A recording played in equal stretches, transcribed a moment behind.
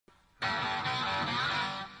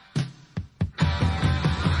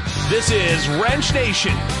This is Wrench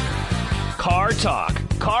Nation. Car talk,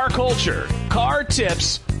 car culture, car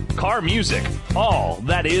tips, car music, all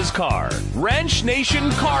that is car. Wrench Nation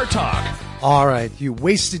Car Talk. All right, you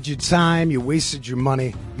wasted your time, you wasted your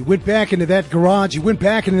money. You went back into that garage, you went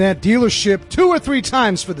back into that dealership 2 or 3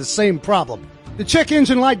 times for the same problem. The check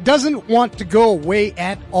engine light doesn't want to go away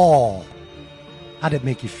at all. How did it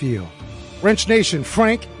make you feel? Wrench Nation,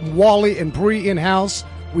 Frank, Wally, and Bree in-house,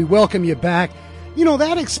 we welcome you back. You know,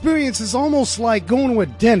 that experience is almost like going to a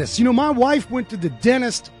dentist. You know, my wife went to the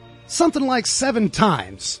dentist something like 7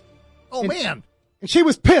 times. Oh, man. And she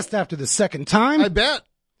was pissed after the second time. I bet.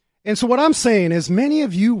 And so what I'm saying is many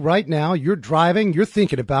of you right now, you're driving, you're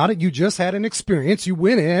thinking about it, you just had an experience, you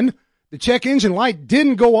went in, the check engine light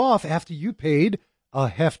didn't go off after you paid a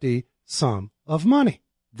hefty sum of money.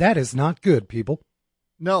 That is not good, people.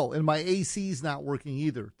 No, and my AC's not working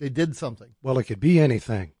either. They did something. Well, it could be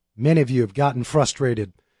anything. Many of you have gotten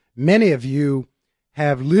frustrated. Many of you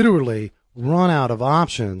have literally run out of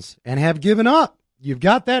options and have given up. You've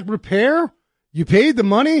got that repair, you paid the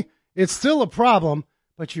money, it's still a problem,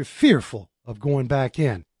 but you're fearful of going back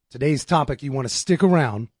in. Today's topic, you want to stick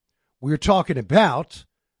around. We're talking about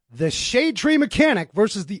the shade tree mechanic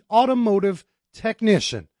versus the automotive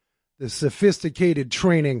technician, the sophisticated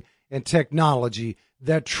training and technology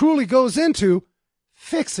that truly goes into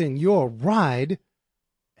fixing your ride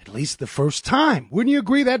at least the first time. Wouldn't you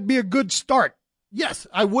agree that'd be a good start? Yes,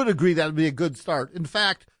 I would agree that would be a good start. In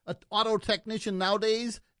fact, an auto technician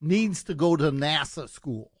nowadays needs to go to NASA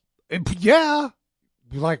school. Yeah,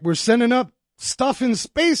 like we're sending up stuff in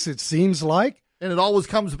space, it seems like. And it always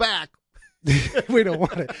comes back. We don't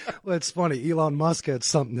want it. Well, it's funny. Elon Musk had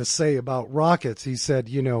something to say about rockets. He said,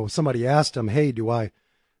 you know, somebody asked him, hey, what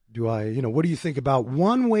do you think about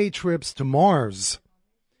one-way trips to Mars?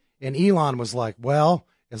 And Elon was like, well,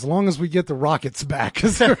 as long as we get the rockets back,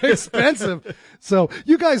 because they're expensive. So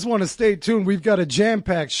you guys want to stay tuned. We've got a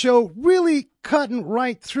jam-packed show, really cutting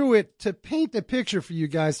right through it to paint the picture for you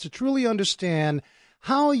guys to truly understand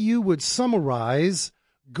how you would summarize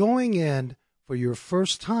going in for your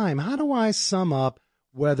first time. How do I sum up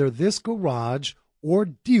whether this garage or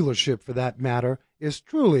dealership, for that matter, is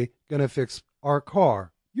truly going to fix our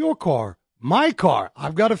car, your car, my car?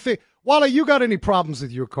 I've got to fix. Wally, you got any problems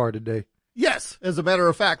with your car today? Yes, as a matter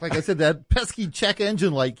of fact, like I said, that pesky check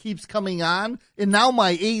engine light keeps coming on, and now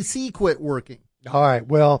my AC quit working. All right,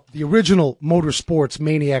 well, the original motorsports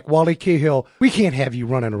maniac, Wally Cahill, we can't have you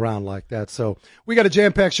running around like that. So we got a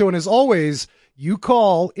jam-packed show, and as always, you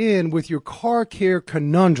call in with your car care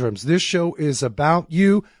conundrums. This show is about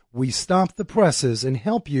you. We stop the presses and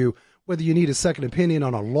help you, whether you need a second opinion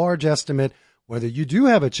on a large estimate, whether you do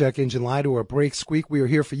have a check engine light or a brake squeak, we are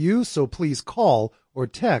here for you. So please call or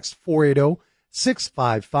text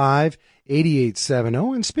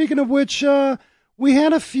 480-655-8870. And speaking of which, we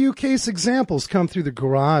had a few case examples come through the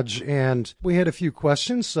garage, and we had a few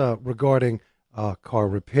questions regarding car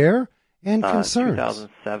repair and concerns.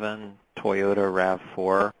 2007 Toyota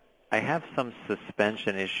RAV4. I have some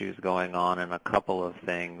suspension issues going on and a couple of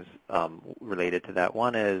things related to that.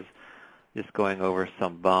 One is just going over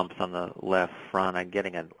some bumps on the left front. I'm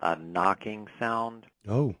getting a knocking sound.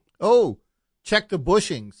 Oh, check the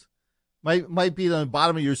bushings. Might be on the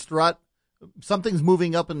bottom of your strut. Something's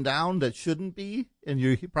moving up and down that shouldn't be, and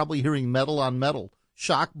you're probably hearing metal on metal.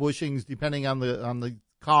 Shock bushings, depending on the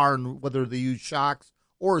car and whether they use shocks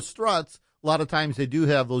or struts. A lot of times they do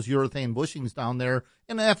have those urethane bushings down there,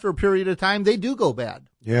 and after a period of time, they do go bad.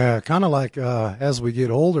 Yeah, kind of like as we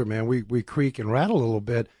get older, man, we creak and rattle a little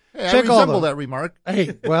bit. Hey, I resemble that remark.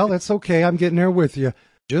 Hey, well, that's okay. I'm getting there with you.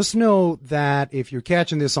 Just know that if you're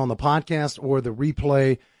catching this on the podcast or the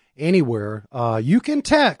replay anywhere, you can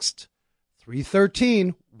text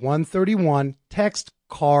 313-131, text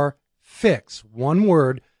car fix, one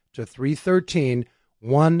word, to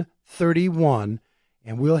 313-131,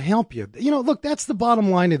 and we'll help you. You know, look, that's the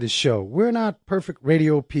bottom line of the show. We're not perfect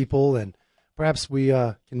radio people, and perhaps we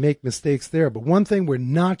can make mistakes there. But one thing we're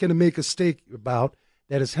not going to make a mistake about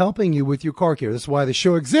that is helping you with your car care. This is why the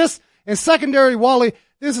show exists. And secondary, Wally,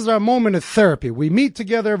 this is our moment of therapy. We meet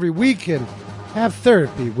together every week and have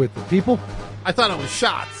therapy with the people. I thought it was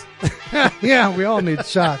shots. Yeah, we all need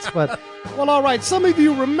shots. But, well, all right. Some of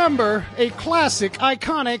you remember a classic,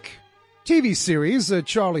 iconic TV series,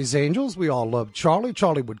 Charlie's Angels. We all loved Charlie.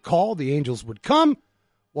 Charlie would call. The angels would come.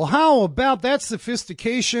 Well, how about that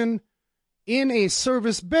sophistication in a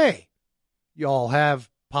service bay? You all have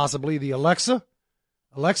possibly the Alexa.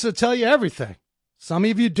 Alexa tell you everything. Some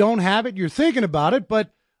of you don't have it. You're thinking about it,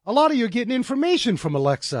 but a lot of you are getting information from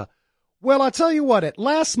Alexa. Well, I'll tell you what, at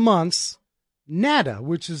last month's NADA,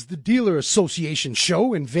 which is the Dealer Association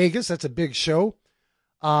show in Vegas. That's a big show.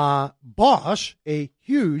 Bosch, a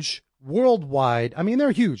huge worldwide, I mean,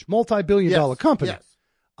 they're huge, multi-billion-dollar company.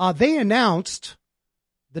 Yes. They announced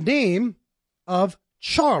the name of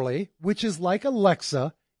Charlie, which is like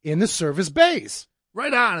Alexa in the service bays.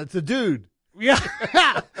 Right on. It's a dude. Yeah.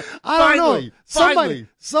 I don't know. Finally.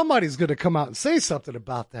 Somebody's going to come out and say something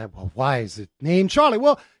about that. Well, why is it named Charlie?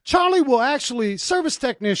 Well, Charlie will actually, service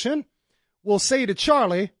technician will say to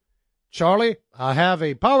Charlie, I have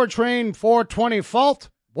a powertrain 420 fault.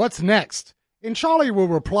 What's next? And Charlie will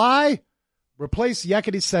reply, replace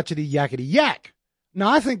yakety sachety yakety yak. Now,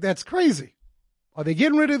 I think that's crazy. Are they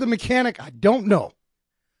getting rid of the mechanic? I don't know.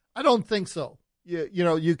 I don't think so. You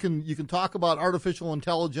know, you can talk about artificial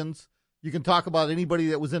intelligence. You can talk about anybody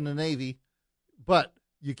that was in the Navy, but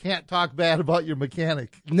you can't talk bad about your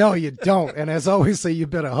mechanic. No, you don't. And as I always say, you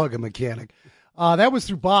better hug a mechanic. That was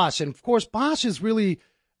through Bosch. And, of course, Bosch is really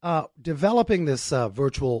developing this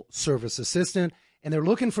virtual service assistant, and they're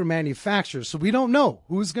looking for manufacturers. So we don't know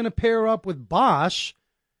who's going to pair up with Bosch.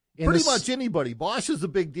 Pretty much anybody. Bosch is a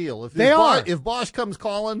big deal. If Bosch comes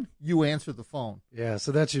calling, you answer the phone. Yeah,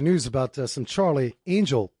 so that's your news about some Charlie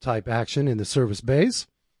Angel-type action in the service bays.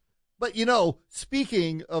 But, you know,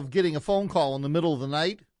 speaking of getting a phone call in the middle of the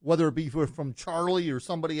night, whether it be from Charlie or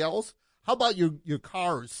somebody else, how about your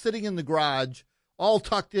car sitting in the garage, all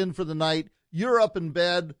tucked in for the night, you're up in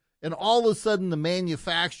bed, and all of a sudden the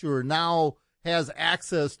manufacturer now has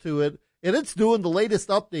access to it, and it's doing the latest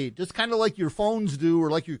update, just kind of like your phones do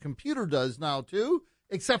or like your computer does now too,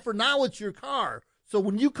 except for now it's your car. So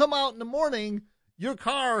when you come out in the morning, your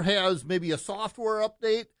car has maybe a software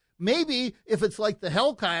update. Maybe if it's like the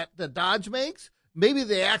Hellcat that Dodge makes, maybe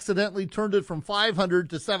they accidentally turned it from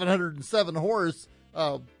 500 to 707 horse,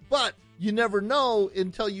 but you never know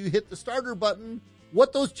until you hit the starter button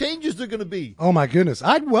what those changes are going to be. Oh, my goodness.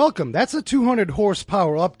 I'd welcome. That's a 200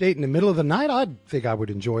 horsepower update in the middle of the night. I think I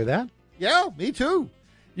would enjoy that. Yeah, me too.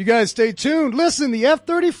 You guys stay tuned. Listen, the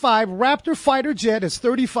F-35 Raptor fighter jet has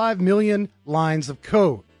 35 million lines of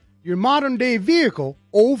code. Your modern-day vehicle,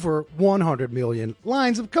 over 100 million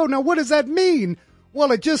lines of code. Now, what does that mean?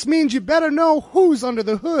 Well, it just means you better know who's under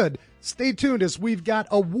the hood. Stay tuned as we've got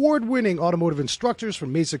award-winning automotive instructors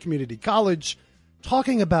from Mesa Community College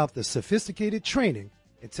talking about the sophisticated training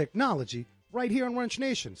and technology right here on Wrench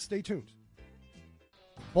Nation. Stay tuned.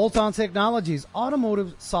 Bolt-On Technologies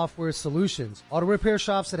Automotive Software Solutions. Auto repair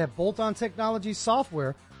shops that have Bolt-On Technology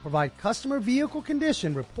software provide customer vehicle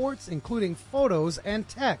condition reports, including photos and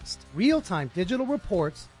text, real-time digital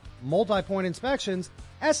reports, multi-point inspections,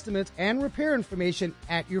 estimates, and repair information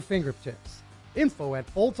at your fingertips. Info at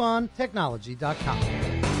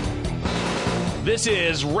boltontechnology.com. This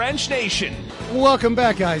is Wrench Nation. Welcome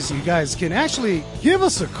back, guys. You guys can actually give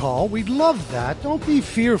us a call. We'd love that. Don't be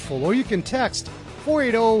fearful. Or you can text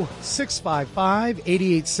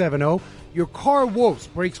 480-655-8870. Your car woes,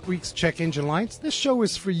 brakes, squeaks, check engine lights. This show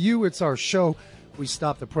is for you. It's our show. We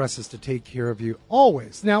stop the presses to take care of you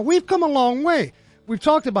always. Now, we've come a long way. We've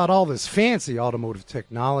talked about all this fancy automotive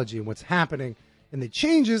technology and what's happening and the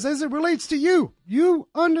changes as it relates to you. You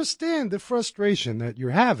understand the frustration that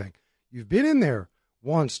you're having. You've been in there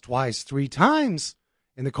once, twice, 3 times,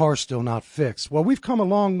 and the car's still not fixed. Well, we've come a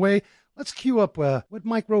long way. Let's cue up what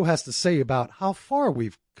Mike Rowe has to say about how far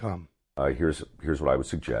we've come. Here's what I would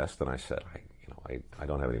suggest, and I said, I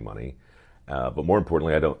don't have any money, but more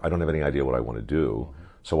importantly, I don't have any idea what I want to do.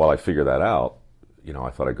 So while I figure that out, I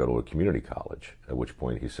thought I'd go to a community college. At which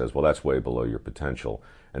point he says, well, that's way below your potential,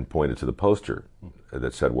 and pointed to the poster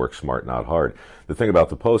that said, work smart, not hard. The thing about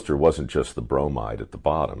the poster wasn't just the bromide at the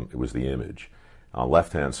bottom, it was the image. On the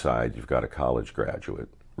left-hand side, you've got a college graduate,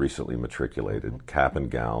 recently matriculated, cap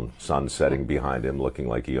and gown, sun setting behind him, looking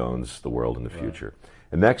like he owns the world in the future.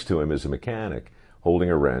 And next to him is a mechanic holding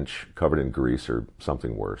a wrench covered in grease or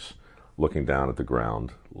something worse, looking down at the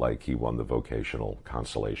ground like he won the vocational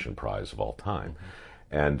consolation prize of all time.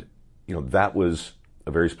 And, that was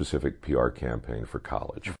a very specific PR campaign for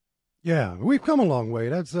college. Yeah, we've come a long way.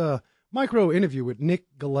 That's a micro interview with Nick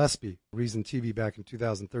Gillespie, Reason TV, back in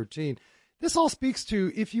 2013. This all speaks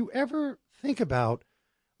to, if you ever think about,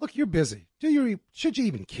 look, you're busy. Should you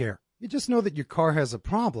even care? You just know that your car has a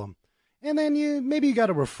problem. And then maybe you got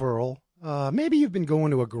a referral. Maybe you've been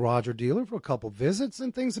going to a garage or dealer for a couple visits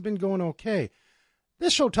and things have been going okay.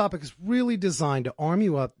 This show topic is really designed to arm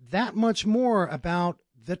you up that much more about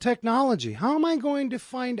the technology. How am I going to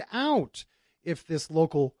find out if this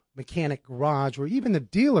local mechanic garage or even the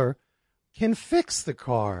dealer can fix the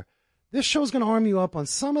car? This show is going to arm you up on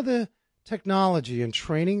some of the technology and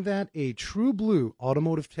training that a true blue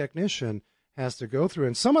automotive technician has to go through.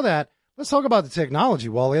 And some of that Let's talk about the technology,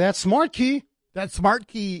 Wally. That smart key. That smart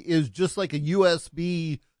key is just like a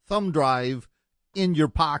USB thumb drive in your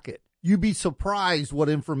pocket. You'd be surprised what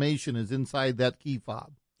information is inside that key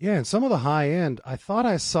fob. Yeah, and some of the high end, I thought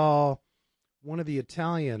I saw one of the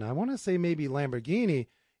Italian, I want to say maybe Lamborghini,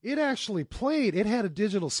 it actually played, it had a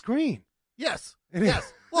digital screen. Yes,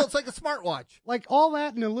 yes. Well, it's like a smartwatch. Like all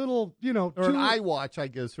that in a little, Or an iWatch, I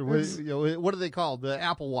guess. Or what are they called? The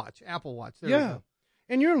Apple Watch. Apple Watch. There yeah.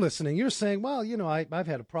 And you're listening. You're saying, well, I've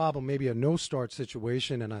had a problem, maybe a no-start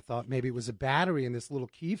situation, and I thought maybe it was a battery in this little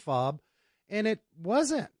key fob, and it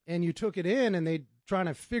wasn't. And you took it in, and they trying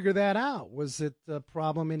to figure that out. Was it a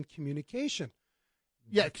problem in communication?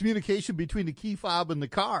 Yeah, communication between the key fob and the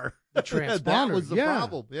car. The transponder. That was the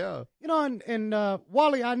problem, yeah. And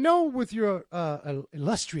Wally, I know with your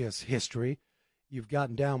illustrious history, you've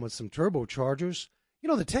gotten down with some turbochargers.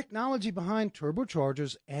 The technology behind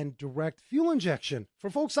turbochargers and direct fuel injection. For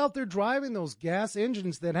folks out there driving those gas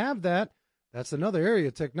engines that have that, that's another area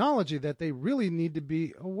of technology that they really need to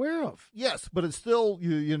be aware of. Yes, but it's still,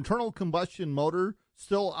 your internal combustion motor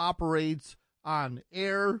still operates on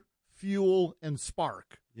air, fuel, and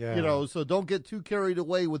spark. Yeah. So don't get too carried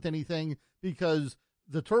away with anything, because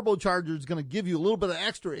the turbocharger is going to give you a little bit of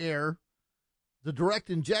extra air. The direct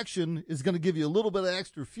injection is going to give you a little bit of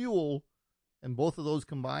extra fuel, and both of those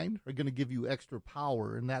combined are going to give you extra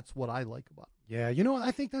power, and that's what I like about it. Yeah,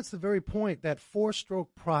 I think that's the very point. That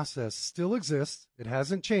four-stroke process still exists. It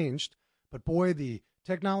hasn't changed. But, boy, the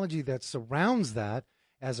technology that surrounds that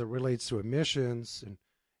as it relates to emissions and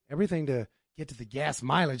everything to get to the gas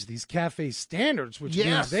mileage, these CAFE standards, which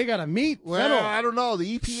means they got to meet. Well, I don't know.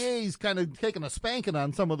 The EPA's kind of taking a spanking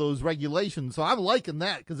on some of those regulations, so I'm liking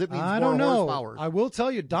that because it means more horsepower. I will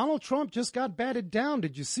tell you, Donald Trump just got batted down.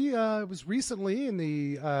 Did you see? It was recently in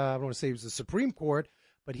the, I don't want to say it was the Supreme Court,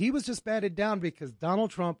 but he was just batted down because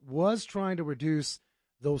Donald Trump was trying to reduce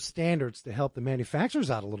those standards to help the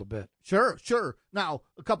manufacturers out a little bit. Sure. Now,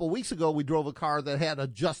 a couple of weeks ago, we drove a car that had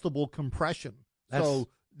adjustable compression. So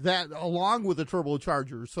that along with the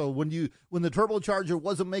turbocharger. So when the turbocharger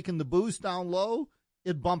wasn't making the boost down low,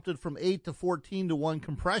 it bumped it from 8 to 14 to 1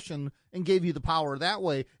 compression and gave you the power that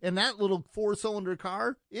way. And that little 4-cylinder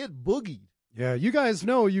car, it boogied. Yeah, you guys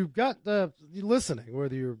know you've got listening,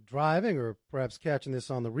 whether you're driving or perhaps catching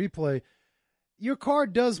this on the replay, your car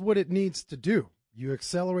does what it needs to do. You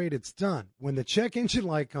accelerate, it's done. When the check engine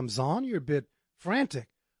light comes on, you're a bit frantic,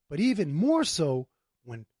 but even more so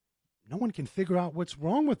when no one can figure out what's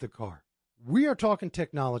wrong with the car. We are talking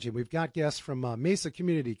technology. We've got guests from Mesa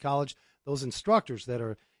Community College, those instructors that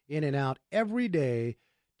are in and out every day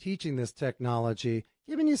teaching this technology,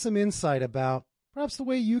 giving you some insight about perhaps the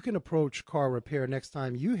way you can approach car repair next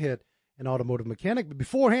time you hit an automotive mechanic. But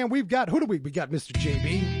beforehand, we got Mr.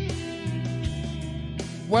 JB.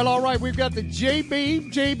 Well, all right, we've got the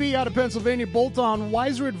JB out of Pennsylvania, Bolt-On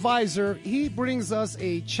Wiser Advisor. He brings us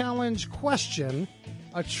a challenge question,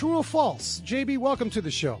 a true or false. JB, welcome to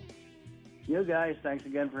the show. You guys, thanks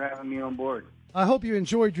again for having me on board. I hope you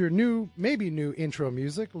enjoyed your maybe new intro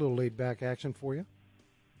music, a little laid-back action for you.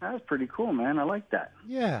 That was pretty cool, man. I like that.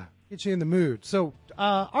 Yeah, get you in the mood. So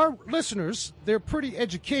our listeners, they're pretty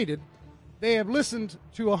educated. They have listened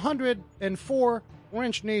to 104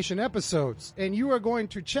 Wrench Nation episodes, and you are going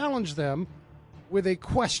to challenge them with a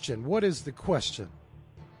question. What is the question?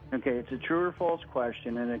 Okay, it's a true or false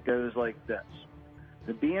question, and it goes like this.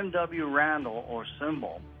 The BMW Randall or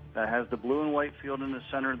symbol that has the blue and white field in the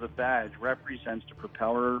center of the badge represents the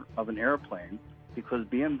propeller of an airplane because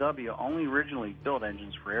BMW only originally built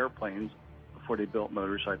engines for airplanes before they built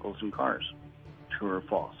motorcycles and cars. True or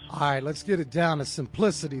false? All right, let's get it down to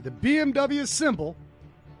simplicity. The BMW symbol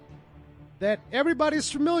that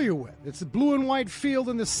everybody's familiar with. It's a blue and white field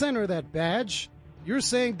in the center of that badge. You're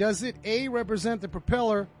saying, does it A, represent the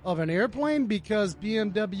propeller of an airplane because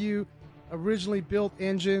BMW originally built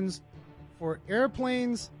engines for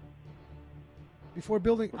airplanes before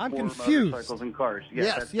building? I'm confused. Motorcycles and cars.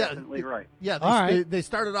 Yes, that's definitely right. Yeah, they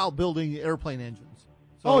started out building airplane engines.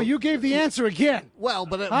 So, you gave the answer again. Well,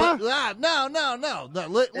 no. Listen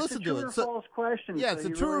to it. It's a true or false question. Yeah, it's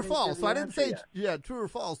a true or false. So I didn't say true or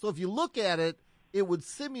false. So if you look at it, it would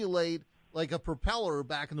simulate like a propeller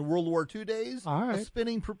back in the World War II days. All right. A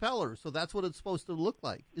spinning propeller. So that's what it's supposed to look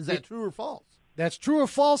like. Is that true or false? That's true or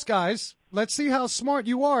false, guys. Let's see how smart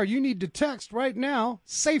you are. You need to text right now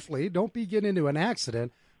safely. Don't be getting into an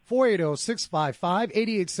accident.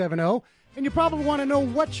 480-655-8870. And you probably want to know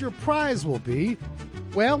what your prize will be.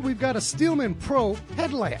 Well, we've got a Steelman Pro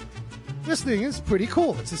headlamp. This thing is pretty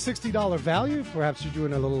cool. It's a $60 value. Perhaps you're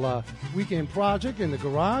doing a little weekend project in the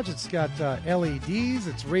garage. It's got LEDs.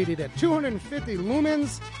 It's rated at 250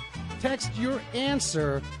 lumens. text your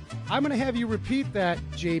answer. I'm going to have you repeat that,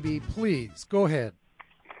 JB, please. Go ahead.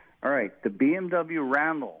 All right. The BMW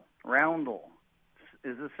roundel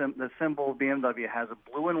is the symbol of BMW has a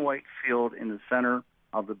blue and white field in the center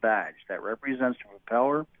of the badge that represents the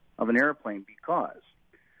propeller of an airplane because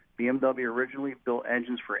BMW originally built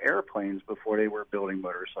engines for airplanes before they were building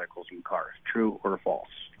motorcycles and cars. True or false?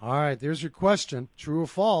 All right, there's your question. True or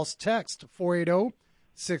false? Text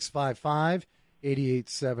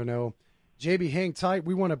 480-655-8870. JB, hang tight.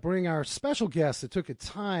 We want to bring our special guest that took a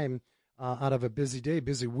time out of a busy day,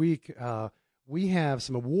 busy week. We have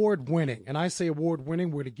some award-winning, and I say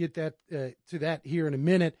award-winning, we're going to get that to that here in a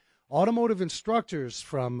minute, automotive instructors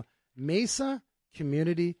from Mesa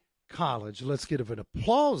Community College. Let's get an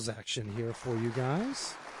applause action here for you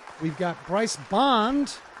guys. We've got Bryce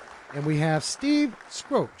Bond, and we have Steve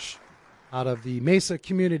Scroach out of the Mesa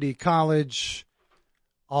Community College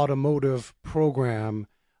automotive program.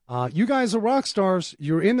 You guys are rock stars.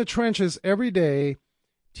 You're in the trenches every day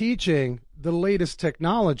teaching the latest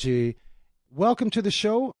technology. Welcome to the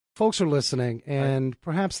show. Folks are listening, and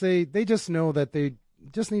perhaps they just know that they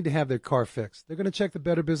just need to have their car fixed. They're going to check the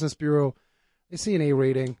Better Business Bureau. They see an A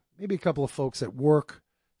rating. Maybe a couple of folks at work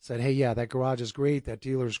said, hey, yeah, that garage is great, that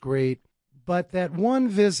dealer's great. But that one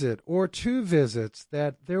visit or two visits,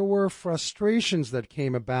 that there were frustrations that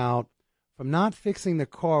came about from not fixing the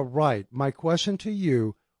car right. My question to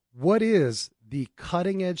you, what is the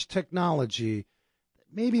cutting-edge technology that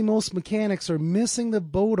maybe most mechanics are missing the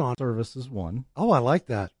boat on? Service is one. Oh, I like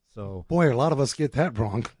that. So, boy, a lot of us get that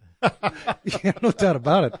wrong. Yeah, no doubt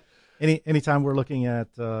about it. Anytime we're looking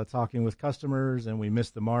at talking with customers and we miss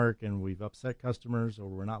the mark and we've upset customers or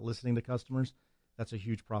we're not listening to customers, that's a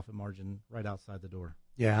huge profit margin right outside the door.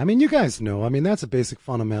 Yeah, I mean, you guys know. I mean, that's a basic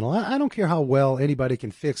fundamental. I don't care how well anybody can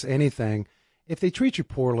fix anything. If they treat you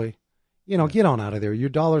poorly, get on out of there. Your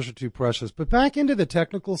dollars are too precious. But back into the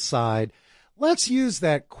technical side, let's use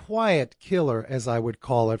that quiet killer, as I would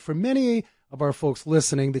call it. For many of our folks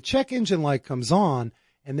listening, the check engine light comes on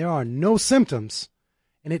and there are no symptoms.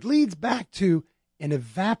 And it leads back to an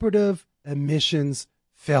evaporative emissions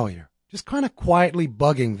failure, just kind of quietly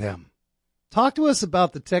bugging them. Talk to us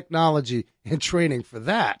about the technology and training for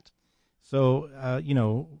that. So,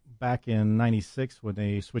 back in 96 when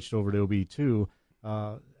they switched over to OB2,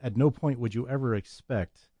 at no point would you ever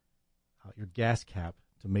expect your gas cap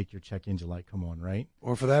to make your check engine light come on, right?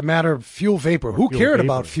 Or for that matter, fuel vapor. Who cared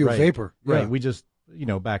about fuel vapor? Right. We just,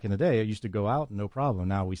 back in the day, it used to go out, no problem.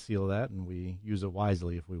 Now we seal that and we use it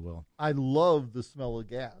wisely, if we will. I love the smell of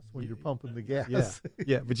gas when you're pumping the gas.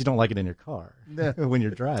 Yeah, but you don't like it in your car when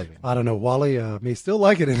you're driving. I don't know. Wally may still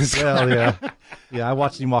like it in his car. Well, yeah, I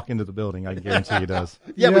watched him walk into the building. I guarantee he does.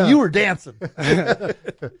 Yeah, but you were dancing.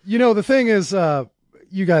 The thing is,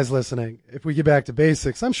 you guys listening, if we get back to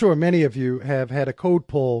basics, I'm sure many of you have had a code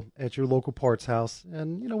pull at your local parts house.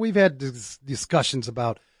 And, we've had discussions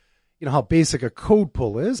about how basic a code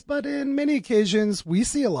pull is, but in many occasions, we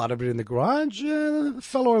see a lot of it in the garage. The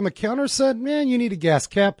fellow on the counter said, man, you need a gas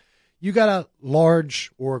cap. You got a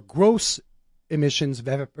large or gross emissions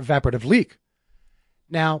evaporative leak.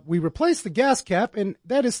 Now, we replaced the gas cap, and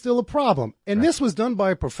that is still a problem. And This was done by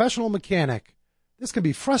a professional mechanic. This can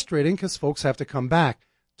be frustrating because folks have to come back.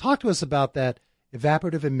 Talk to us about that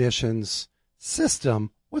evaporative emissions system.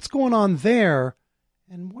 What's going on there?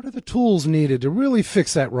 And what are the tools needed to really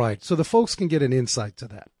fix that right so the folks can get an insight to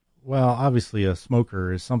that? Well, obviously a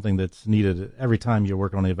smoker is something that's needed every time you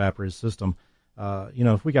work on the evaporative system.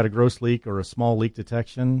 If we got a gross leak or a small leak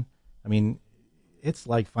detection, I mean, it's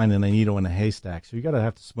like finding a needle in a haystack. So you got to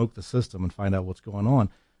have to smoke the system and find out what's going on.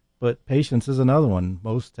 But patience is another one.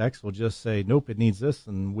 Most techs will just say, nope, it needs this,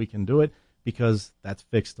 and we can do it because that's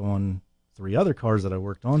fixed on 3 other cars that I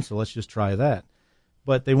worked on, so let's just try that.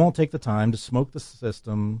 But they won't take the time to smoke the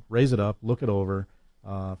system, raise it up, look it over,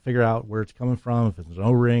 figure out where it's coming from, if it's an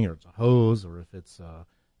O-ring or it's a hose or if it's,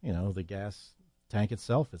 the gas tank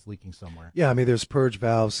itself is leaking somewhere. Yeah, I mean, there's purge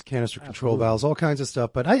valves, canister control valves, all kinds of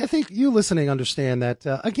stuff. But I think you listening understand that,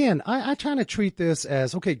 again, I try to treat this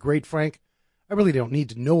as, okay, great, Frank, I really don't need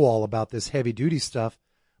to know all about this heavy-duty stuff,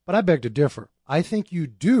 but I beg to differ. I think you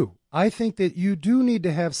do. I think that you do need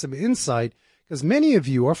to have some insight because many of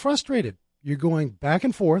you are frustrated. You're going back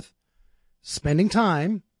and forth, spending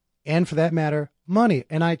time, and for that matter, money.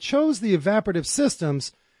 And I chose the evaporative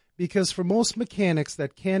systems because for most mechanics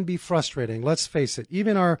that can be frustrating. Let's face it,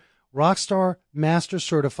 even our Rockstar Master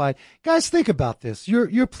Certified. Guys, think about this.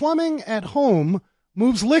 Your plumbing at home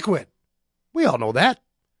moves liquid. We all know that.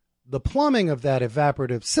 The plumbing of that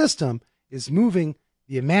evaporative system is moving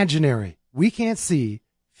the imaginary. We can't see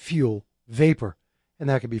fuel vapor, and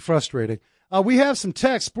that can be frustrating. We have some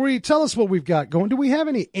text. Bree, tell us what we've got going. Do we have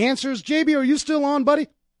any answers? JB, are you still on, buddy?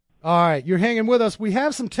 All right, you're hanging with us. We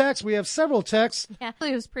have some texts. We have several texts. Yeah,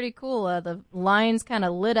 it was pretty cool. The lines kind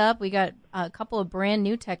of lit up. We got a couple of brand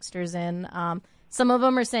new texters in. Some of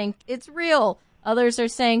them are saying it's real. Others are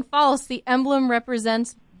saying false. The emblem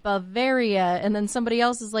represents Bavaria. And then somebody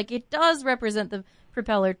else is like, it does represent the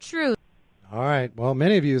propeller. True. All right. Well,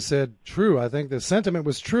 many of you said true. I think the sentiment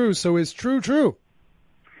was true. So is true?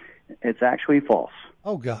 It's actually false.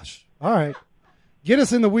 Oh, gosh. All right. Get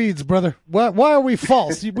us in the weeds, brother. Why are we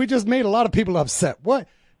false? We just made a lot of people upset. What?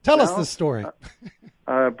 Tell us the story.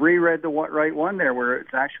 Bree read the right one there, where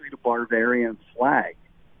it's actually the Bavarian flag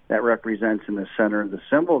that represents in the center of the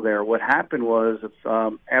symbol there. What happened was,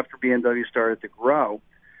 after BMW started to grow,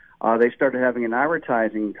 they started having an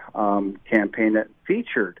advertising campaign that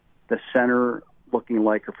featured the center looking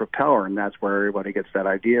like a propeller, and that's where everybody gets that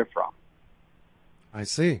idea from. I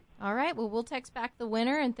see. All right. Well, we'll text back the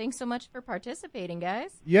winner, and thanks so much for participating,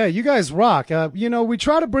 guys. Yeah, you guys rock. We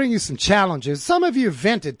try to bring you some challenges. Some of you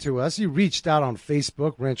vented to us. You reached out on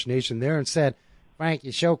Facebook, Wrench Nation there, and said, Frank,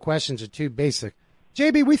 your show questions are too basic.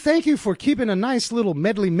 JB, we thank you for keeping a nice little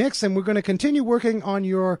medley mix, and we're going to continue working on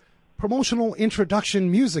your promotional introduction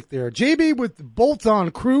music there. JB with the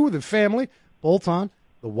Bolt-On crew, the family, Bolt-On,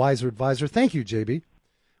 the Wiser Advisor. Thank you, JB.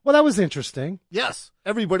 Well, that was interesting. Yes.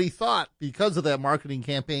 Everybody thought, because of that marketing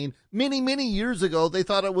campaign, many, many years ago, they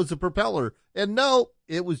thought it was a propeller. And no,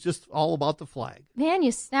 it was just all about the flag. Man,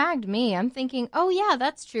 you snagged me. I'm thinking, oh, yeah,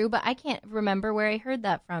 that's true, but I can't remember where I heard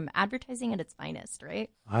that from. Advertising at its finest, right?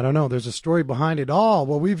 I don't know. There's a story behind it all.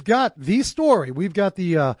 Well, we've got the story. We've got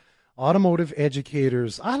the automotive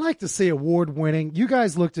educators. I like to say award-winning. You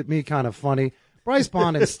guys looked at me kind of funny. Bryce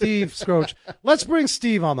Bond and Steve Scroach. Let's bring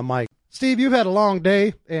Steve on the mic. Steve, you've had a long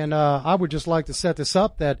day, and I would just like to set this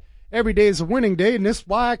up that every day is a winning day, and this is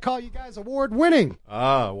why I call you guys award-winning.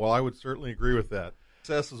 Well, I would certainly agree with that.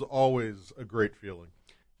 Success is always a great feeling.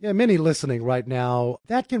 Yeah, many listening right now,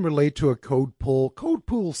 that can relate to a code pull. Code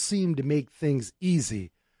pulls seem to make things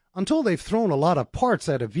easy until they've thrown a lot of parts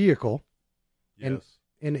at a vehicle. Yes.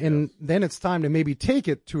 And then it's time to maybe take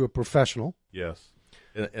it to a professional. Yes.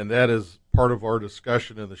 And that is part of our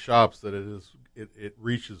discussion in the shops, that it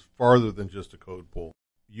reaches farther than just a code pull.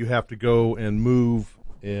 You have to go and move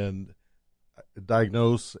and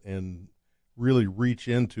diagnose and really reach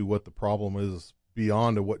into what the problem is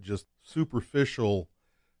beyond what just superficial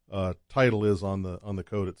title is on the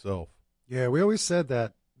code itself. Yeah, we always said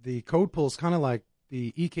that the code pull is kind of like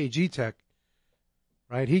the EKG tech,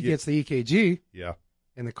 right? He gets the EKG. Yeah.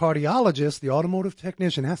 And the cardiologist, the automotive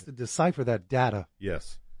technician, has to decipher that data.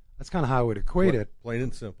 Yes. That's kind of how I would equate it. Plain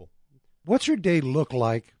and simple. What's your day look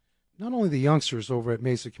like? Not only the youngsters over at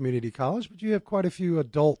Mesa Community College, but you have quite a few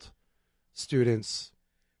adult students.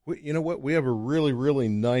 You know what? We have a really, really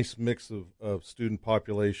nice mix of student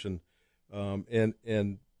population,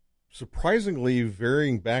 and surprisingly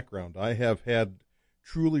varying background. I have had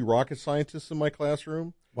truly rocket scientists in my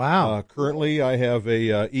classroom. Wow. Currently, I have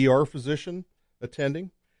a ER physician attending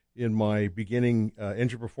in my beginning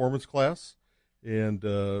engine performance class, and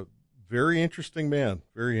very interesting man.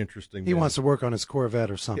 Very interesting. He wants to work on his Corvette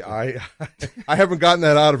or something. Yeah, I haven't gotten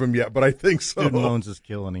that out of him yet, but I think so. Student loans is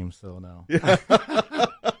killing him, so no. Yeah.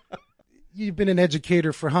 You've been an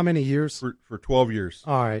educator for how many years? For 12 years.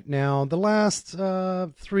 All right. Now, the last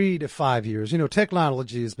 3 to 5 years,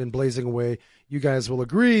 technology has been blazing away. You guys will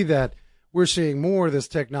agree that we're seeing more of this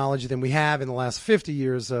technology than we have in the last 50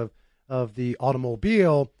 years of the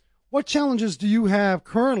automobile. What challenges do you have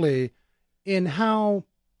currently in how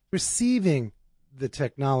receiving the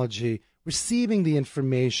technology, receiving the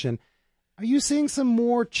information? Are you seeing some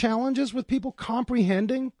more challenges with people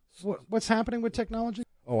comprehending what's happening with technology?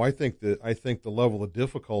 Oh, I think the level of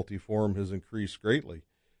difficulty for them has increased greatly,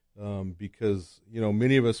 because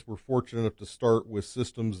many of us were fortunate enough to start with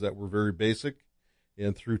systems that were very basic,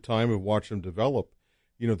 and through time have watched them develop.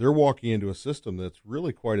 They're walking into a system that's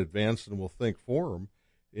really quite advanced and will think for them,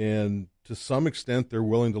 and to some extent they're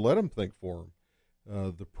willing to let them think for them.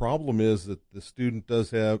 The problem is that the student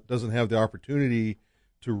doesn't have the opportunity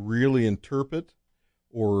to really interpret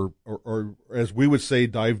or as we would say,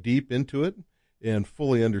 dive deep into it and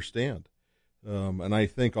fully understand. And I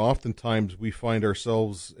think oftentimes we find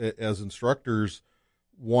ourselves as instructors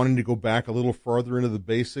wanting to go back a little farther into the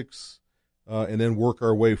basics and then work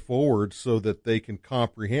our way forward so that they can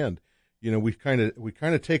comprehend. We kind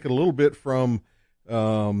of take it a little bit from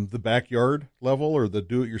the backyard level or the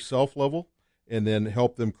do-it-yourself level, and then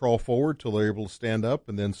help them crawl forward till they're able to stand up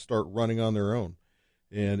and then start running on their own.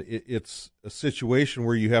 And it's a situation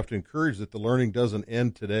where you have to encourage that the learning doesn't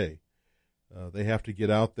end today. They have to get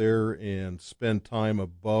out there and spend time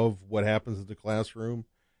above what happens in the classroom,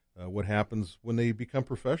 what happens when they become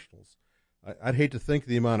professionals. I'd hate to think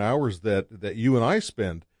the amount of hours that you and I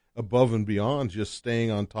spend above and beyond just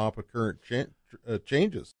staying on top of current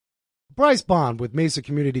changes. Bryce Bond with Mesa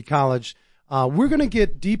Community College. We're going to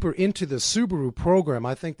get deeper into the Subaru program.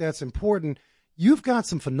 I think that's important. You've got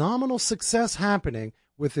some phenomenal success happening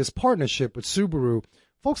with this partnership with Subaru.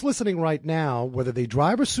 Folks listening right now, whether they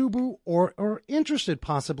drive a Subaru or are interested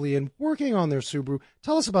possibly in working on their Subaru,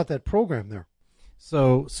 tell us about that program there.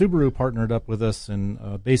 So Subaru partnered up with us,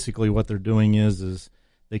 and basically what they're doing is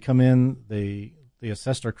they come in, they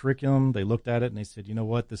assessed our curriculum, they looked at it, and they said, you know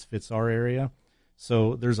what, this fits our area.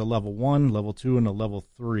 So there's a level 1, level 2, and a level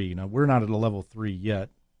 3. Now, we're not at a level 3 yet.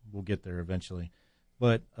 We'll get there eventually.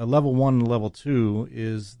 But a level 1 and level 2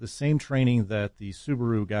 is the same training that the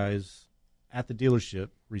Subaru guys at the dealership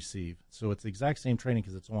receive. So it's the exact same training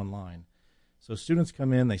because it's online. So students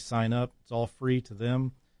come in, they sign up. It's all free to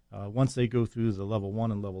them. Once they go through the level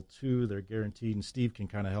 1 and level 2, they're guaranteed, and Steve can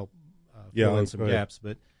kind of help fill in some gaps,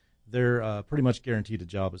 but they're pretty much guaranteed a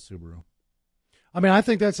job at Subaru. I mean, I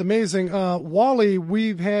think that's amazing. Wally,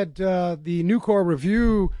 we've had the New Car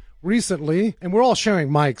Review recently, and we're all sharing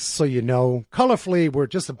mics, so you know. Colorfully, we're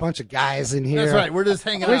just a bunch of guys in here. That's right. We're just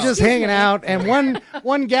hanging out. We're just hanging out, and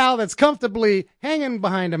one gal that's comfortably hanging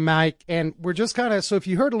behind a mic, and we're just kind of, so if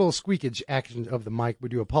you heard a little squeakage action of the mic, we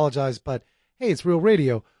do apologize, but hey, it's real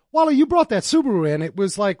radio. Wally, you brought that Subaru in. It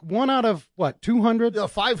was like 1 out of, what, 200?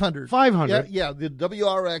 500. 500. Yeah, the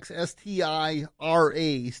WRX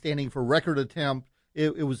STIRA, standing for record attempt,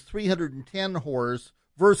 it was 310 horse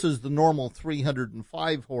versus the normal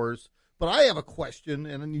 305 horse. But I have a question,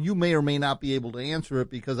 and you may or may not be able to answer it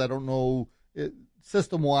because I don't know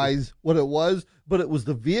system-wise what it was, but it was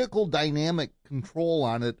the vehicle dynamic control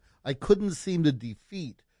on it I couldn't seem to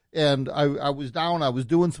defeat. And I was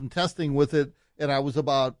doing some testing with it, and I was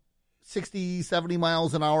about 60, 70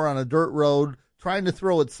 miles an hour on a dirt road trying to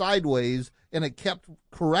throw it sideways, and it kept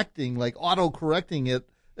correcting, like auto-correcting it.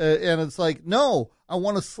 And it's like, no, I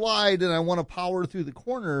want to slide and I want to power through the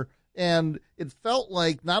corner. And it felt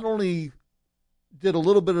like not only did a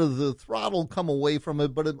little bit of the throttle come away from it,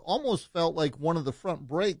 but it almost felt like one of the front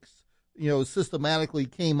brakes, systematically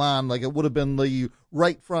came on, like it would have been the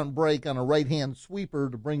right front brake on a right-hand sweeper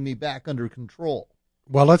to bring me back under control.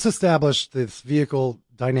 Well, let's establish this vehicle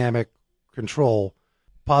dynamic control,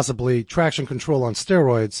 possibly traction control on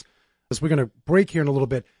steroids, as we're going to break here in a little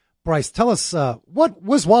bit. Bryce, tell us, what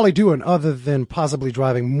was Wally doing other than possibly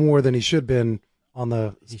driving more than he should have been on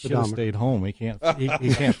the speedometer? He should have stayed home. He can't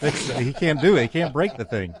fix it. He can't do it. He can't break the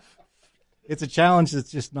thing. It's a challenge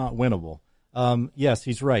that's just not winnable. Yes,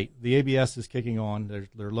 he's right. The ABS is kicking on.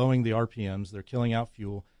 They're lowering the RPMs. They're killing out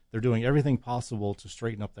fuel. They're doing everything possible to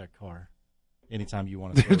straighten up that car anytime you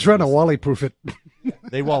want to. They're trying to Wally-proof it.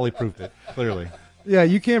 They Wally-proofed it, clearly. Yeah,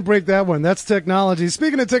 you can't break that one. That's technology.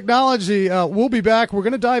 Speaking of technology, we'll be back. We're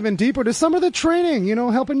going to dive in deeper to some of the training,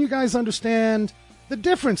 helping you guys understand the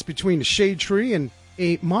difference between a shade tree and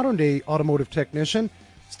a modern-day automotive technician.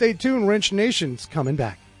 Stay tuned. Wrench Nation's coming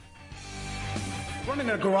back.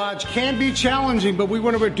 Running a garage can be challenging, but we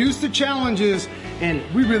want to reduce the challenges, and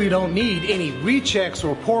we really don't need any rechecks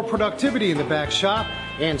or poor productivity in the back shop,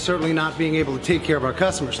 and certainly not being able to take care of our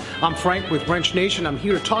customers. I'm Frank with Wrench Nation. I'm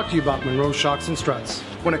here to talk to you about Monroe Shocks and Struts.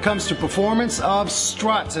 When it comes to performance of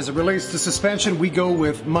struts, as it relates to suspension, we go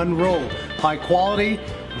with Monroe. High quality,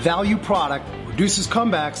 value product, reduces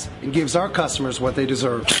comebacks, and gives our customers what they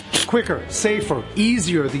deserve. Quicker, safer,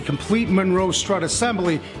 easier, the complete Monroe strut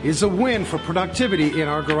assembly is a win for productivity in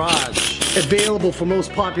our garage. Available for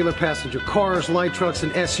most popular passenger cars, light trucks,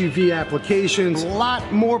 and SUV applications. A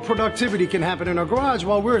lot more productivity can happen in our garage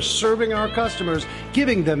while we're serving our customers,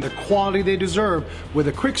 giving them the quality they deserve with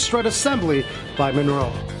a quick strut assembly by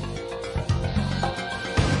Monroe.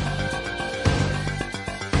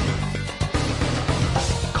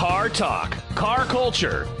 Car talk, car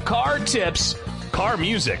culture, car tips, car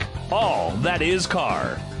music, all that is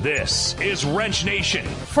car. This is Wrench Nation.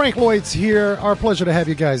 Frank Lloyd's here. Our pleasure to have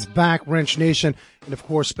you guys back, Wrench Nation. And, of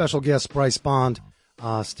course, special guest Bryce Bond,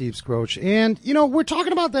 Steve Scroach. And, we're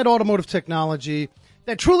talking about that automotive technology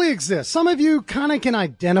that truly exists. Some of you kind of can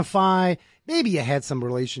identify, maybe you had some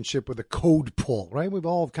relationship with a code pull, right? We've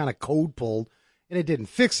all kind of code pulled, and it didn't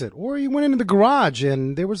fix it. Or you went into the garage,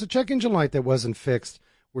 and there was a check engine light that wasn't fixed.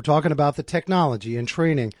 We're talking about the technology and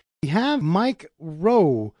training. We have Mike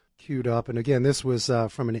Rowe queued up, and again, this was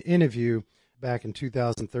from an interview back in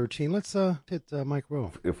 2013. Let's hit Mike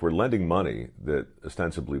Rowe. If we're lending money that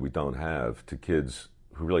ostensibly we don't have to kids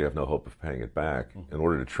who really have no hope of paying it back in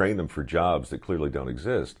order to train them for jobs that clearly don't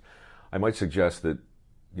exist, I might suggest that,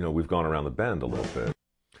 we've gone around the bend a little bit.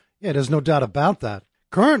 Yeah, there's no doubt about that.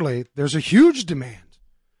 Currently, there's a huge demand.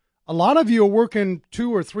 A lot of you are working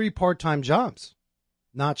 2 or 3 part-time jobs.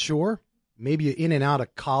 Not sure. Maybe you're in and out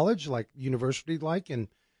of college, like university, and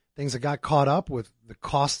things that got caught up with the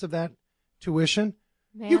cost of that tuition.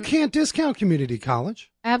 Man, you can't discount community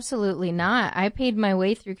college. Absolutely not. I paid my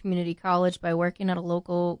way through community college by working at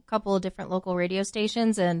a couple of different local radio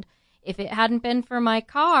stations, and if it hadn't been for my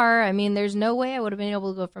car, there's no way I would have been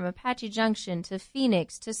able to go from Apache Junction to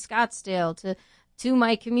Phoenix to Scottsdale to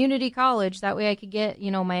my community college. That way I could get,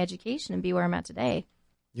 my education and be where I'm at today.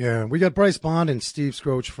 Yeah, we got Bryce Bond and Steve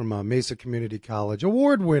Scroach from Mesa Community College,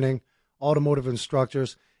 award-winning automotive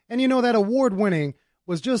instructors. And that award-winning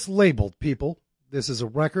was just labeled, people. This is a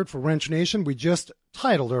record for Wrench Nation. We just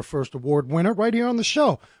titled our first award winner right here on the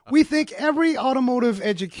show. We think every automotive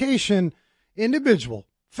education individual,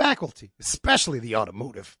 faculty, especially the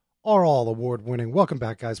automotive, are all award-winning. Welcome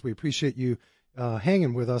back, guys. We appreciate you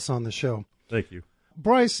hanging with us on the show. Thank you.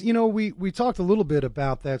 Bryce, we talked a little bit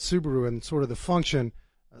about that Subaru and sort of the function,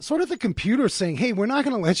 sort of the computer saying, hey, we're not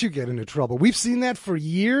going to let you get into trouble. We've seen that for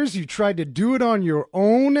years. You tried to do it on your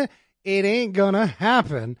own. It ain't going to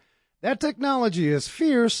happen. That technology is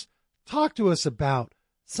fierce. Talk to us about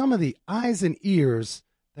some of the eyes and ears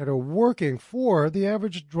that are working for the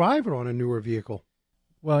average driver on a newer vehicle.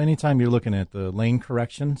 Well, anytime you're looking at the lane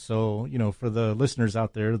correction, so, for the listeners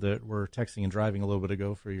out there that were texting and driving a little bit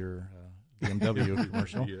ago for your BMW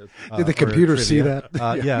commercial. Yes. Did the computer see that?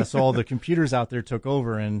 Yeah, so all the computers out there took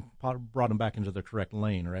over and brought them back into the correct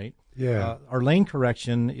lane, right? Yeah. Our lane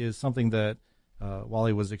correction is something that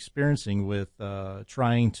Wally was experiencing with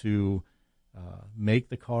trying to make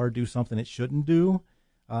the car do something it shouldn't do.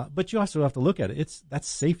 But you also have to look at it. That's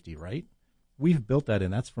safety, right? We've built that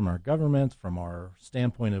in. That's from our government, from our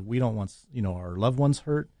standpoint of we don't want our loved ones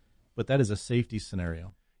hurt, but that is a safety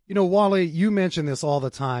scenario. Wally, you mention this all the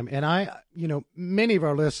time, and many of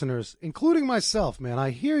our listeners, including myself, man, I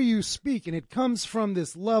hear you speak, and it comes from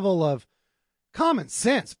this level of common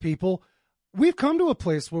sense, people. We've come to a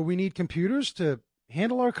place where we need computers to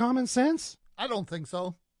handle our common sense. I don't think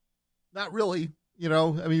so. Not really.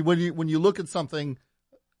 When you look at something,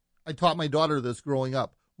 I taught my daughter this growing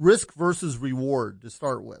up, risk versus reward to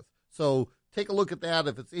start with. So take a look at that.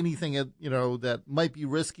 If it's anything, that might be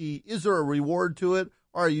risky, is there a reward to it?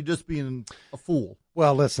 Or are you just being a fool?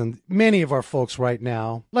 Well, listen, many of our folks right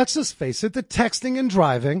now, let's just face it, the texting and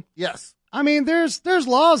driving. Yes. There's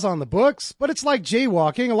laws on the books, but it's like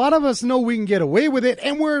jaywalking. A lot of us know we can get away with it,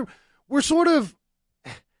 and we're sort of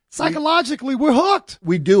psychologically we're hooked.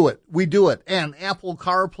 We do it. And Apple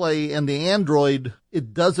CarPlay and the Android,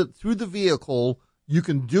 it does it through the vehicle. You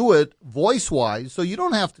can do it voice-wise, so you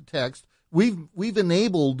don't have to text. We've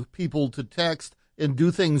enabled people to text and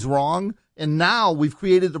do things wrong. And now we've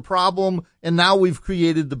created the problem, and now we've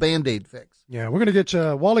created the Band-Aid fix. Yeah, we're going to get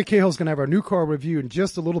you. Wally Cahill's going to have our new car review in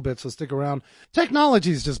just a little bit, so stick around.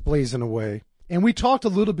 Technology is just blazing away. And we talked a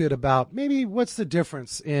little bit about maybe what's the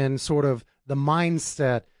difference in sort of the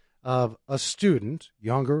mindset of a student,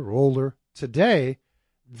 younger or older, today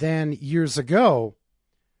than years ago.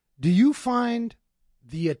 Do you find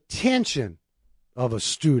the attention of a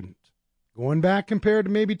student, going back compared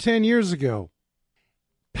to maybe 10 years ago,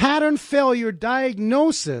 pattern failure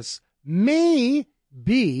diagnosis may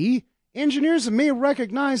be, engineers may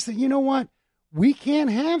recognize that, we can't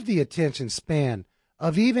have the attention span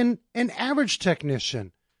of even an average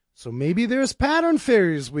technician. So maybe there's pattern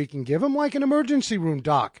failures we can give them, like an emergency room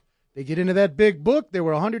doc. They get into that big book. There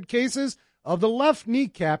were 100 cases of the left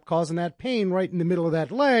kneecap causing that pain right in the middle of that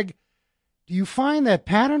leg. Do you find that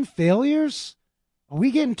pattern failures, are we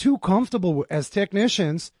getting too comfortable as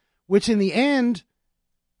technicians, which in the end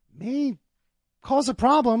may cause a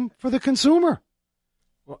problem for the consumer?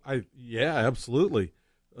 Well, yeah, absolutely.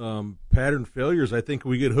 Pattern failures, I think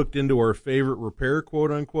we get hooked into our favorite repair,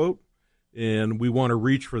 quote unquote, and we want to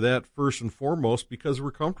reach for that first and foremost because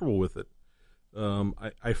we're comfortable with it.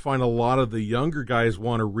 I find a lot of the younger guys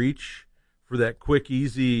want to reach for that quick,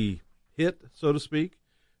 easy hit, so to speak.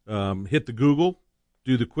 Hit the Google,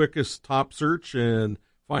 do the quickest top search, and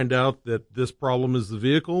find out that this problem is the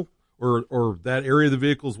vehicle or that area of the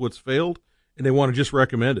vehicle is what's failed, and they want to just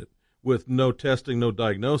recommend it with no testing, no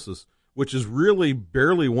diagnosis, which is really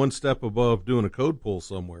barely one step above doing a code pull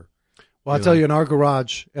somewhere. Well, I'll tell you, in our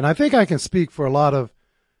garage, and I think I can speak for a lot of,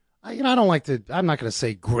 I'm not going to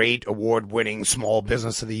say great award-winning small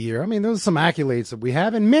business of the year. There's some accolades that we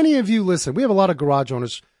have, and many of you listen. We have a lot of garage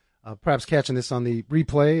owners perhaps catching this on the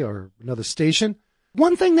replay or another station.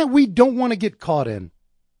 One thing that we don't want to get caught in,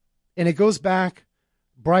 and it goes back,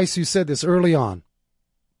 Bryce, you said this early on,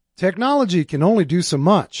 Technology can only do so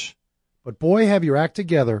much, but boy, have your act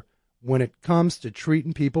together when it comes to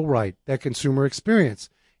treating people right, that consumer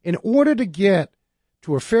experience. In order to get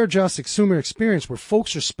to a fair, just consumer experience where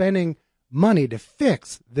folks are spending money to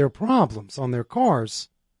fix their problems on their cars,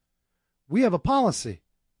 we have a policy.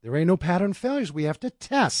 There ain't no pattern failures. We have to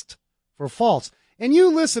test for faults. And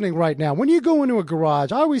you listening right now, when you go into a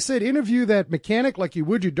garage, I always said interview that mechanic like you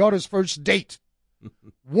would your daughter's first date.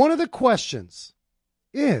 One of the questions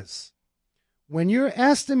is, when you're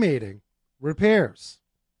estimating repairs,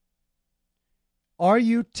 are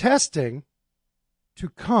you testing to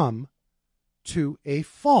come to a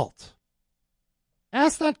fault?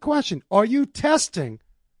 Ask that question. Are you testing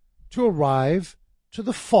to arrive to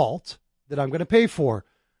the fault that I'm going to pay for?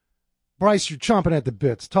 Bryce, you're chomping at the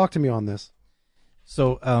bits. Talk to me on this.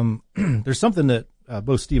 So there's something that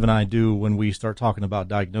both Steve and I do when we start talking about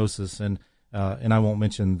diagnosis, and I won't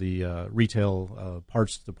mention the retail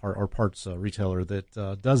parts retailer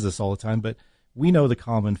that does this all the time, but we know the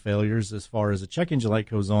common failures as far as a check engine light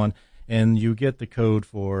goes on, and you get the code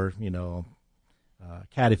for,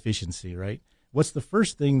 CAD efficiency, right? What's the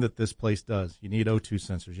first thing that this place does? You need O2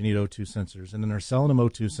 sensors. And then they're selling them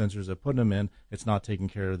O2 sensors. They're putting them in. It's not taking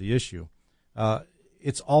care of the issue.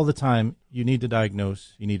 It's all the time. You need to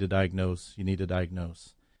diagnose.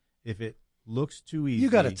 If it looks too easy, you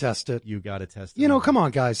got to test it. You got to test it. Come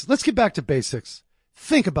on, guys. Let's get back to basics.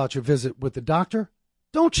 Think about your visit with the doctor.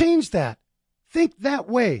 Don't change that. Think that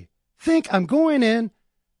way. Think I'm going in.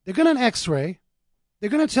 They're going to x-ray. They're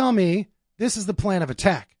going to tell me this is the plan of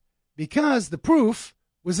attack. Because the proof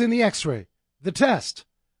was in the x-ray, the test.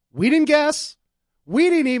 We didn't guess. We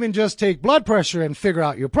didn't even just take blood pressure and figure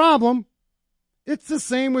out your problem. It's the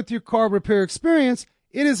same with your car repair experience.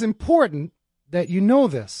 It is important that you know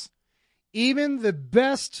this. Even the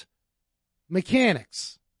best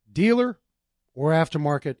mechanics, dealer or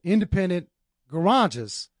aftermarket independent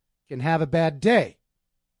garages, can have a bad day.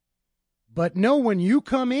 But know when you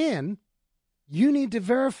come in, you need to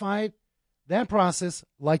verify that process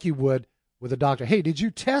like you would with a doctor. Hey, did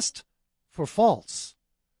you test for faults?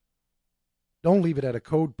 Don't leave it at a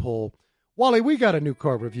code pull. Wally, we got a new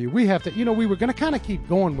car review. We have to, we were going to kind of keep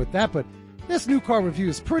going with that, but this new car review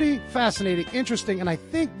is pretty fascinating, interesting, and I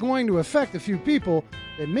think going to affect a few people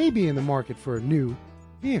that may be in the market for a new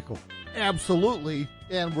vehicle. Absolutely.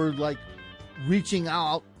 And we're reaching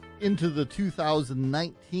out into the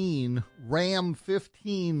 2019 Ram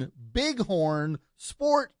 15 Bighorn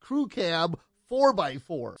Sport Crew Cab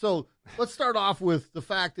 4x4. So let's start off with the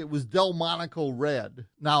fact it was Delmonico red.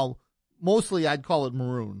 Now, mostly I'd call it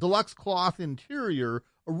maroon. Deluxe cloth interior,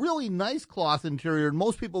 a really nice cloth interior. And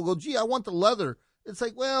most people go, gee, I want the leather. It's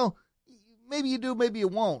like, well, maybe you do, maybe you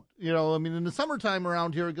won't. In the summertime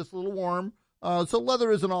around here, it gets a little warm. So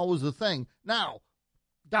leather isn't always a thing. Now,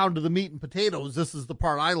 down to the meat and potatoes, this is the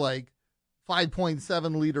part I like.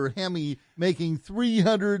 5.7 liter Hemi making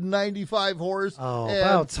 395 horse. Oh,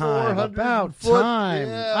 about time.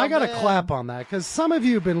 Yeah, I got to clap on that because some of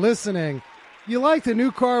you have been listening. You like the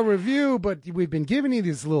new car review, but we've been giving you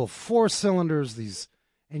these little 4 cylinders,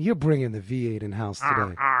 and you're bringing the V8 in house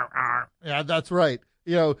today. Yeah, that's right.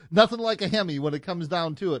 Nothing like a Hemi when it comes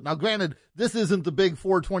down to it. Now, granted, this isn't the big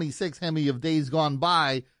 426 Hemi of days gone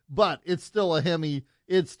by, but it's still a Hemi.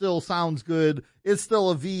 It still sounds good. It's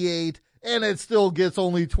still a V8. And it still gets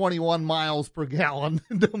only 21 miles per gallon,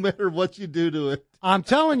 no matter what you do to it. I'm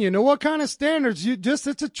telling you, what kind of standards?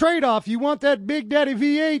 It's a trade-off. You want that Big Daddy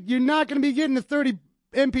V8, you're not going to be getting a 30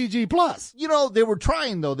 MPG plus. They were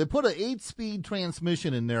trying, though. They put an 8-speed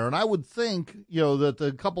transmission in there, and I would think, that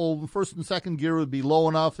the couple first and second gear would be low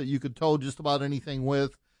enough that you could tow just about anything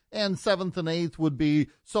with, and 7th and 8th would be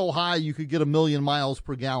so high you could get 1,000,000 miles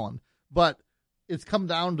per gallon. But it's come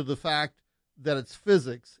down to the fact that it's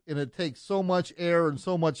physics, and it takes so much air and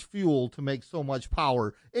so much fuel to make so much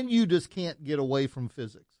power, and you just can't get away from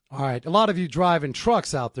physics. All right, a lot of you driving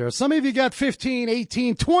trucks out there. Some of you got 15,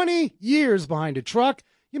 18, 20 years behind a truck.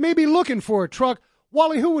 You may be looking for a truck.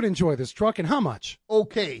 Wally, who would enjoy this truck and how much?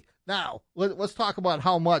 Okay, now let's talk about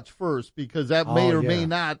how much first, because that may or may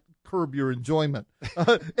not curb your enjoyment.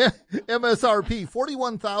 MSRP,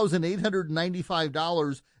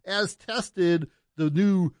 $41,895 as tested. The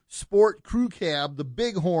new Sport Crew Cab, the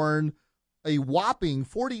Bighorn, a whopping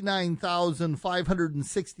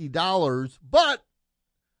 $49,560. But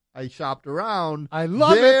I shopped around. I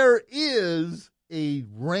love it. There is a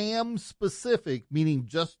Ram specific, meaning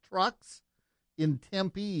just trucks, in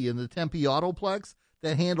Tempe, in the Tempe Autoplex,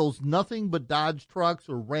 that handles nothing but Dodge trucks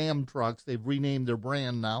or Ram trucks. They've renamed their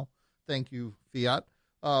brand now. Thank you, Fiat.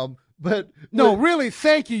 Really,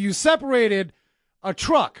 thank you. You separated a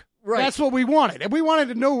truck Right. That's what we wanted. And we wanted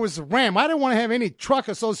to know it was a Ram. I didn't want to have any truck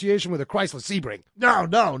association with a Chrysler Sebring. No,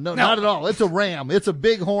 not at all. It's a Ram. It's a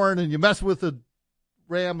big horn, and you mess with the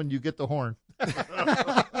Ram and you get the horn. Had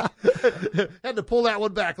to pull that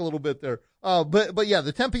one back a little bit there. But yeah,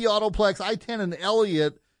 the Tempe Autoplex, I-10 and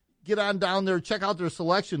Elliott, get on down there, check out their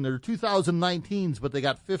selection. They're 2019s, but they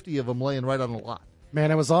got 50 of them laying right on the lot.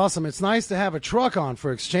 Man, it was awesome. It's nice to have a truck on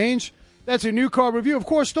for exchange. That's your new car review. Of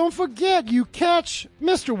course, don't forget you catch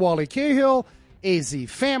Mr. Wally Cahill, AZ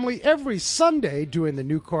Family, every Sunday doing the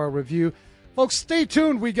new car review. Folks, stay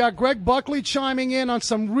tuned. We got Greg Buckley chiming in on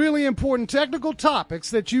some really important technical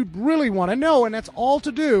topics that you really want to know, and that's all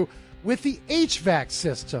to do with the HVAC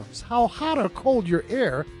systems. How hot or cold your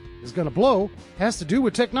air is going to blow has to do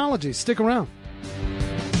with technology. Stick around.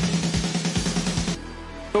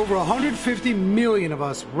 Over 150 million of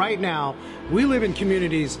us right now, we live in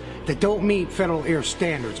communities that don't meet federal air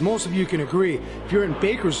standards. Most of you can agree. If you're in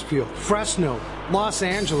Bakersfield, Fresno, Los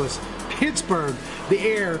Angeles, Pittsburgh, the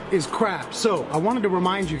air is crap. So I wanted to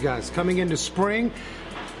remind you guys, coming into spring,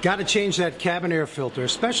 got to change that cabin air filter,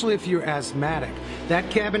 especially if you're asthmatic. That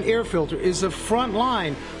cabin air filter is the front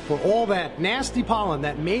line for all that nasty pollen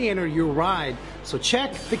that may enter your ride. So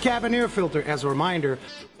check the cabin air filter as a reminder.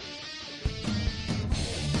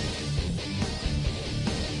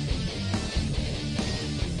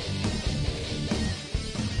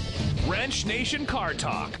 Wrench Nation Car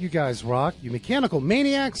Talk. You guys rock, you mechanical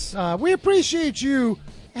maniacs. We appreciate you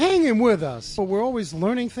hanging with us. But we're always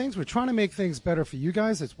learning things. We're trying to make things better for you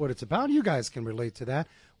guys. It's what it's about. You guys can relate to that.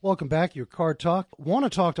 Welcome back, your Car Talk. Want to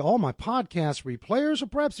talk to all my podcast replayers, or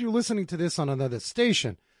perhaps you're listening to this on another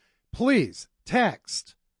station. Please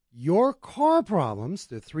text your car problems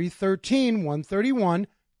to 313-131.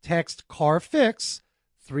 Text Car Fix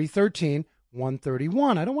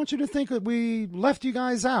 313-131. I don't want you to think that we left you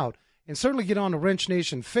guys out. And certainly get on the Wrench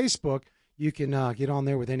Nation Facebook. You can get on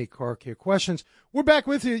there with any car care questions. We're back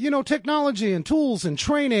with you. You know, technology and tools and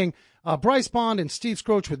training. Bryce Bond and Steve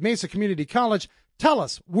Scroach with Mesa Community College. Tell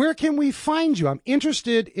us, where can we find you? I'm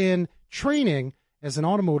interested in training as an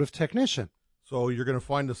automotive technician. So you're going to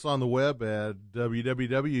find us on the web at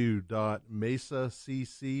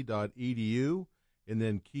www.mesacc.edu and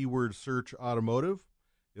then keyword search automotive.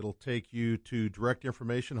 It'll take you to direct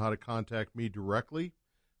information, how to contact me directly.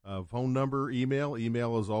 Phone number, email.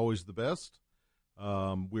 Email is always the best.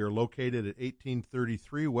 We are located at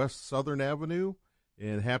 1833 West Southern Avenue,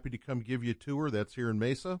 and happy to come give you a tour. That's here in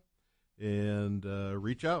Mesa. And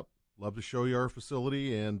reach out. Love to show you our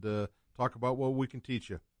facility and talk about what we can teach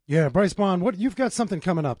you. Yeah, Bryce Bond, you've got something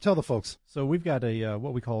coming up. Tell the folks. So we've got a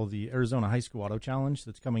what we call the Arizona High School Auto Challenge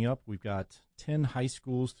that's coming up. We've got 10 high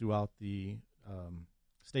schools throughout the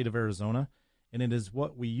state of Arizona, and it is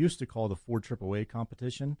what we used to call the Ford AAA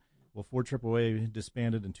competition. Well, Ford AAA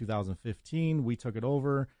disbanded in 2015. We took it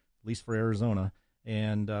over, at least for Arizona,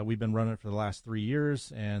 and we've been running it for the last 3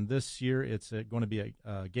 years. And this year it's going to be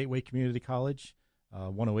at Gateway Community College,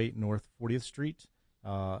 108 North 40th Street.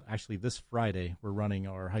 Actually, this Friday we're running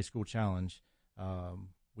our high school challenge.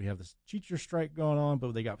 We have this teacher strike going on,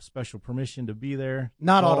 but they got special permission to be there.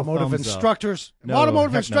 Not automotive instructors. No,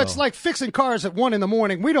 automotive instructors, no. like fixing cars at 1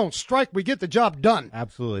 a.m. We don't strike. We get the job done.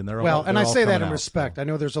 Absolutely. And I say that in respect. I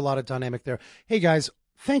know there's a lot of dynamic there. Hey, guys,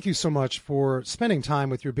 thank you so much for spending time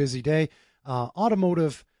with your busy day.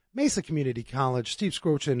 Automotive, Mesa Community College, Steve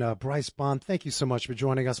Scroach and Bryce Bond, thank you so much for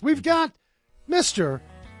joining us. We've got Mr.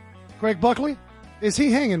 Greg Buckley. Is he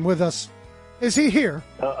hanging with us? Is he here?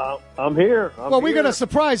 I'm here. We're going to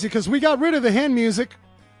surprise you because we got rid of the hen music.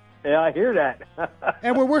 Yeah, I hear that.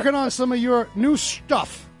 And we're working on some of your new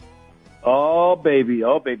stuff. Oh, baby.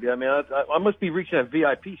 I mean, I must be reaching that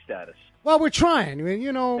VIP status. Well, we're trying.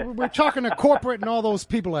 You know, we're talking to corporate and all those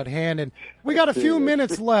people at hand. And we got a few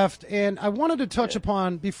minutes left. And I wanted to touch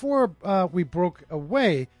upon, before we broke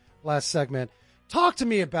away last segment, talk to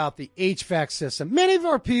me about the HVAC system. Many of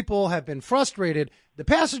our people have been frustrated. The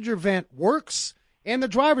passenger vent works and the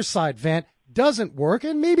driver's side vent doesn't work.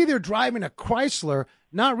 And maybe they're driving a Chrysler,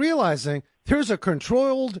 not realizing there's a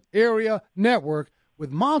controlled area network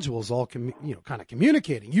with modules all kind of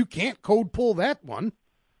communicating. You can't code pull that one.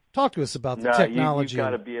 Talk to us about the technology. You've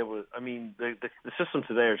got to be able to. I mean, the systems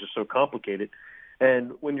today are just so complicated.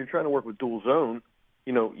 And when you're trying to work with dual zone,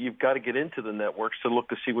 you know, you've got to get into the networks to look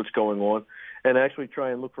to see what's going on and actually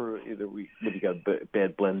try and look for either whether you got a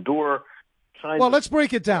bad blend door. Well, let's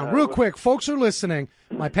break it down real quick. Folks are listening.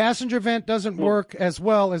 My passenger vent doesn't work as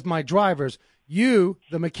well as my driver's. You,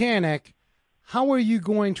 the mechanic, how are you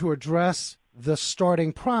going to address the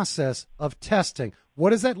starting process of testing?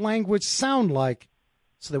 What does that language sound like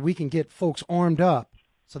so that we can get folks armed up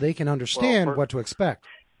so they can understand what to expect?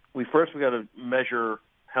 we got to measure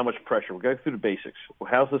how much pressure. We go through the basics.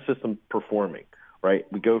 How's the system performing, right?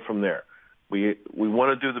 We go from there. We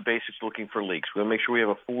want to do the basics looking for leaks. We want to make sure we have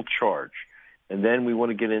a full charge. And then we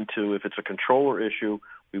want to get into, if it's a controller issue,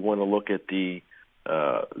 we want to look at the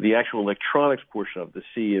actual electronics portion of it to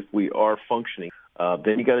see if we are functioning.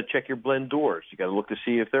 Then you got to check your blend doors. You got to look to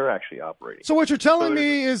see if they're actually operating. So what you're telling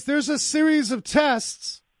me is there's a series of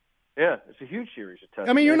tests. Yeah, it's a huge series of tests.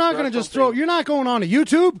 I mean, you're not going to just you're not going on to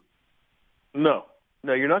YouTube? No,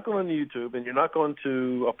 you're not going to YouTube, and you're not going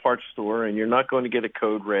to a parts store, and you're not going to get a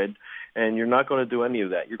code read, and you're not going to do any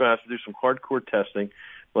of that. You're going to have to do some hardcore testing.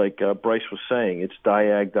 Like Bryce was saying, it's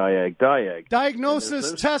diag.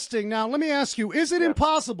 Diagnosis testing. Now, let me ask you, is it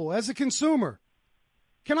impossible as a consumer?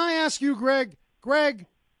 Can I ask you, Greg,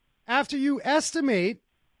 after you estimate,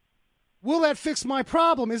 will that fix my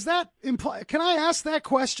problem? Is that can I ask that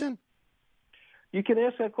question? You can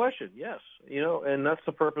ask that question, yes. And that's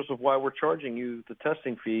the purpose of why we're charging you the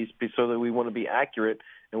testing fees, so that we want to be accurate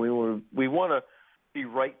and we want to be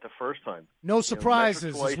right the first time. No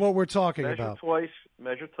surprises is what we're talking about.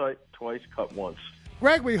 Measure twice, cut once.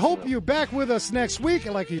 Greg, we hope you're back with us next week,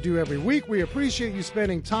 like you do every week. We appreciate you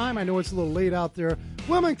spending time. I know it's a little late out there.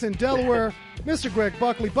 Wilmington, Delaware, Mr. Greg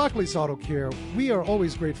Buckley, Buckley's Auto Care. We are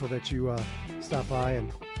always grateful that you stop by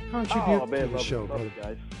and contribute to the show, brother.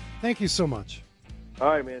 Guys. Thank you so much. All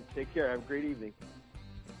right, man. Take care. Have a great evening.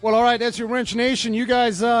 Well, all right, that's your Wrench Nation. You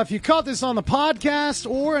guys, if you caught this on the podcast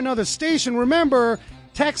or another station, remember,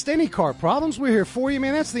 text any car problems. We're here for you,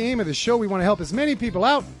 man. That's the aim of the show. We want to help as many people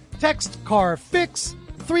out. Text Car Fix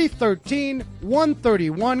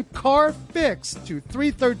 313-131, Car Fix to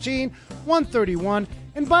 313-131.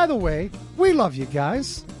 And by the way, we love you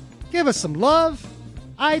guys. Give us some love.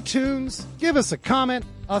 iTunes, give us a comment,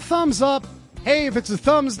 a thumbs up. Hey, if it's a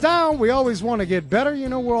thumbs down, we always want to get better.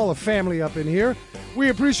 We're all a family up in here. We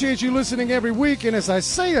appreciate you listening every week. And as I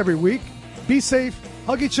say every week, be safe,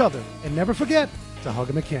 hug each other, and never forget to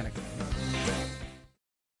hug a mechanic.